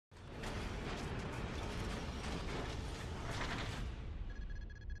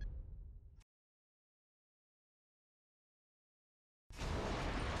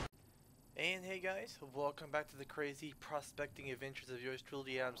And hey guys, welcome back to the crazy prospecting adventures of yours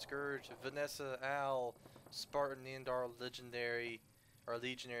truly, Adam Scourge, Vanessa, Al, Spartan, and our legionary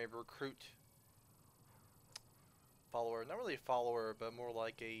recruit follower. Not really a follower, but more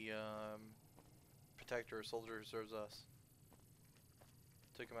like a protector or soldier who serves us.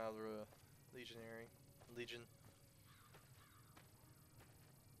 Took him out of the legion.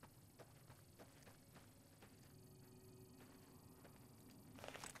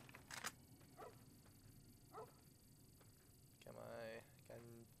 Got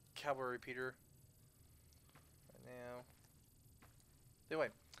cavalry repeater right now. Anyway,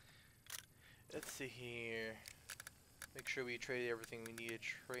 let's see here. Make sure we trade everything we need to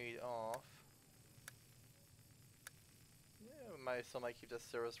trade off. Yeah, we still might keep this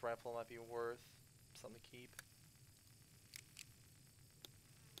service rifle. Might be worth something to keep.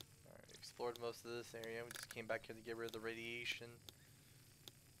 Alright, explored most of this area. We just came back here to get rid of the radiation.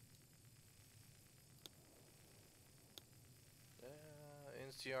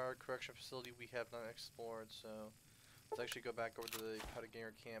 NCR correction facility we have not explored, so let's actually go back over to the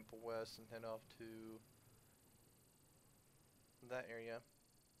Powderganger camp west and head off to that area.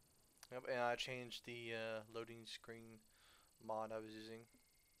 Yep, and I changed the loading screen mod I was using.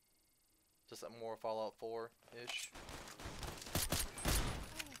 Just something more Fallout 4-ish.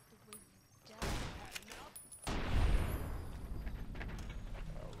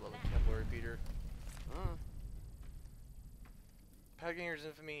 Little cavalry repeater. Powderganger's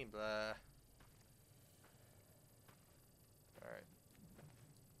infamy, blah. Alright.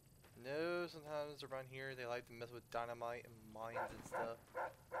 No, sometimes around here they like to mess with dynamite and mines and stuff.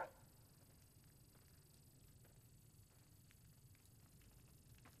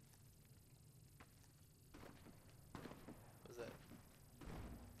 What's that?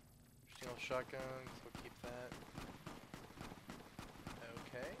 Interesting old shotgun, so we'll keep that.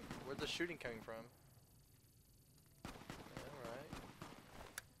 Okay, where's the shooting coming from? Alright.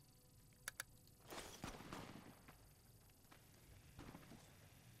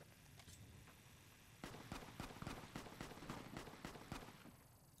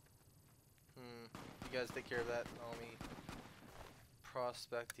 You guys take care of that. Let me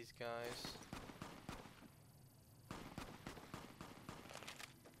prospect these guys.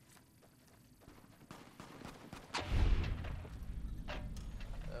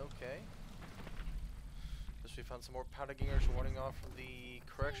 Okay. Guess we found some more Powdergangers running off from the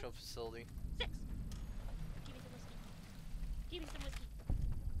correctional facility. 6. Give me some whiskey. Give me some whiskey.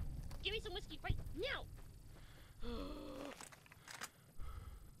 Give me some whiskey right now.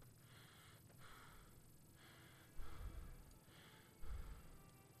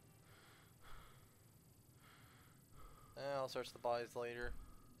 I'll search the bodies later.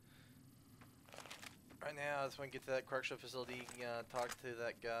 Right now, I just want to get to that correctional facility, talk to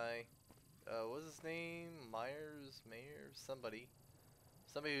that guy. What was his name? Mayor? Somebody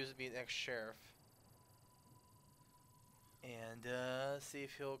who's to be an ex-sheriff. And, see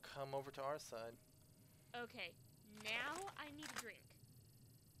if he'll come over to our side. Okay, now I need a drink.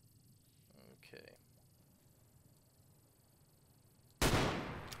 Okay.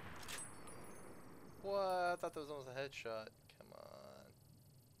 What? I thought that was almost a headshot. Come on.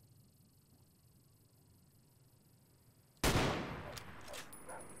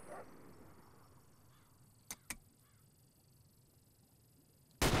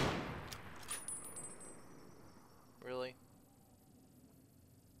 Really?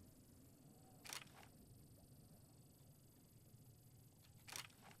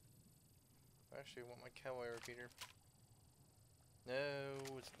 I actually want my cavalry repeater. No,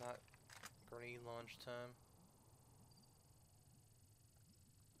 it's not grenade launch time.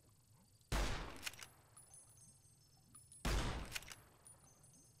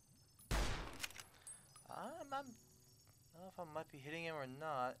 I don't know if I might be hitting him or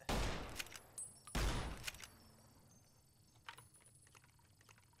not.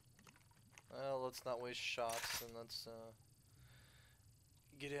 Well, let's not waste shots and let's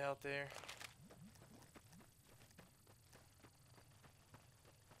get it out there.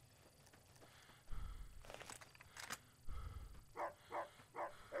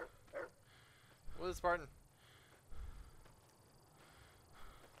 What is Spartan?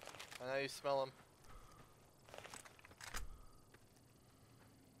 I know you smell him.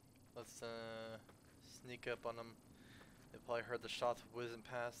 Let's sneak up on them. They probably heard the shots whizzing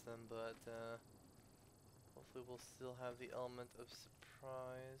past them, but hopefully we'll still have the element of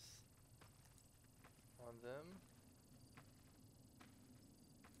surprise on them.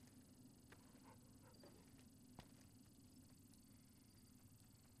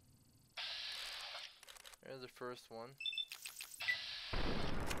 There's the first one.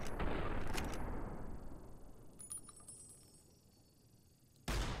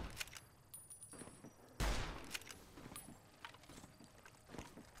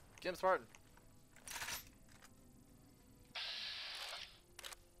 Tim Spartan.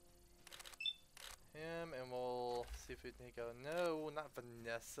 Him, and we'll see if we can take out. No, not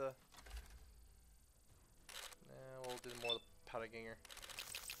Vanessa. No, we'll do more of the powder ganger.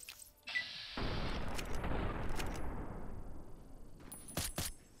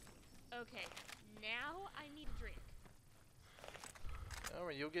 Okay, now I need a drink.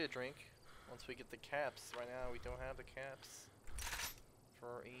 Alright, you'll get a drink once we get the caps. Right now, we don't have the caps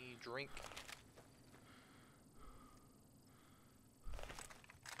for a drink.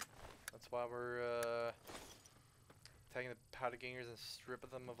 That's why we're taking the powder gangers and stripping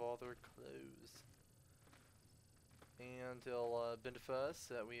them of all their clothes. And it'll benefit us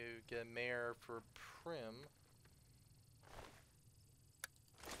that we get a mare for Primm.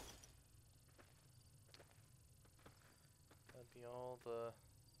 That'd be all the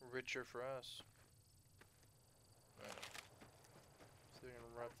richer for us. Right. So we're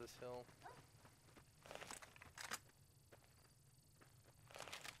gonna run up this hill.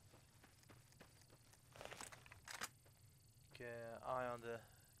 Get an eye on the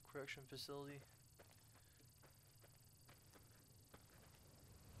correction facility.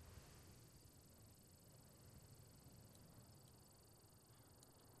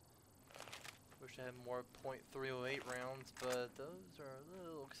 Wish I had more .308 rounds, but those are a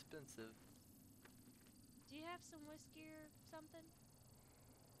little expensive. Do you have some whiskey or something?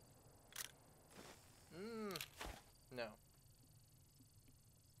 No.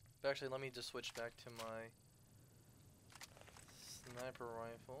 But actually, let me just switch back to my sniper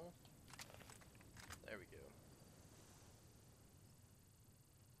rifle. There we go.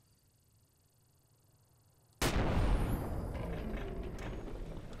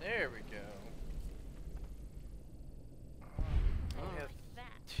 There we go. I only have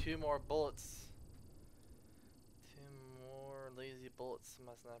That. 2 more bullets. 2 more lazy bullets in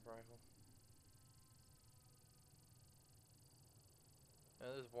my sniper rifle.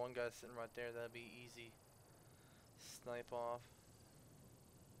 There's one guy sitting right there. That'd be easy. Snipe off.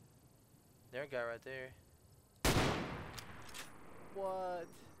 There's a guy right there. What?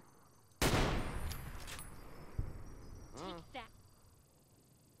 Take that.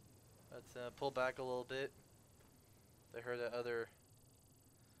 Let's pull back a little bit. They heard that other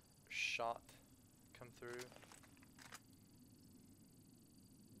shot come through.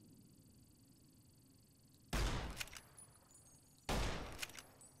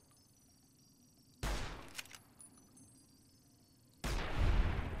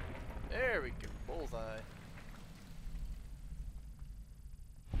 There we go, bullseye.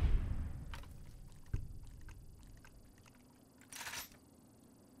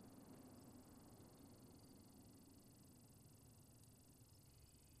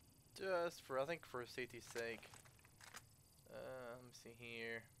 Just for, I think for safety's sake. Let me see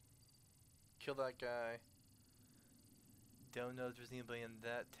here. Kill that guy. Don't know if there's anybody in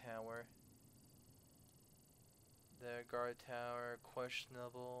that tower. The guard tower,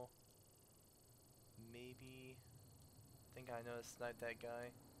 questionable. Maybe. I think I know to snipe that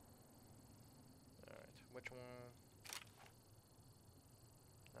guy. Alright, which one?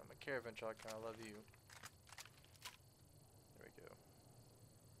 I'm a caravan shotgun, I love you. There we go.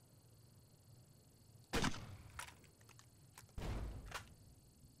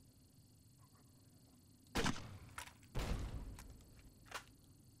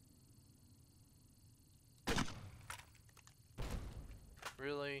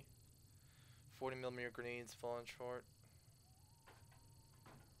 Really? 40mm grenades falling short.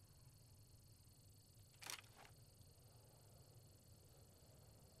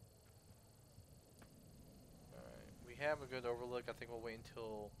 Alright, we have a good overlook. I think we'll wait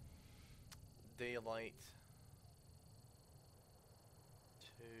until daylight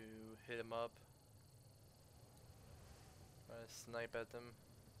to hit him up. Try to snipe at them.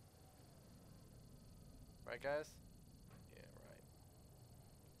 Right, guys? Yeah, right.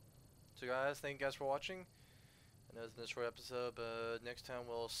 So guys, thank you guys for watching. I know it's been a short episode, but next time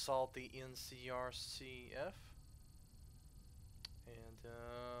we'll assault the NCRCF. And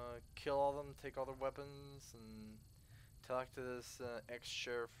kill all of them, take all their weapons, and talk to this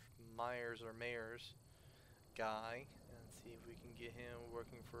ex-sheriff Myers or Mayers guy, and see if we can get him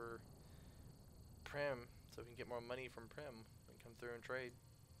working for Primm, so we can get more money from Primm and come through and trade.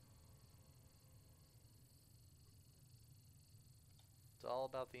 It's all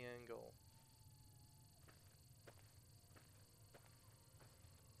about the end goal.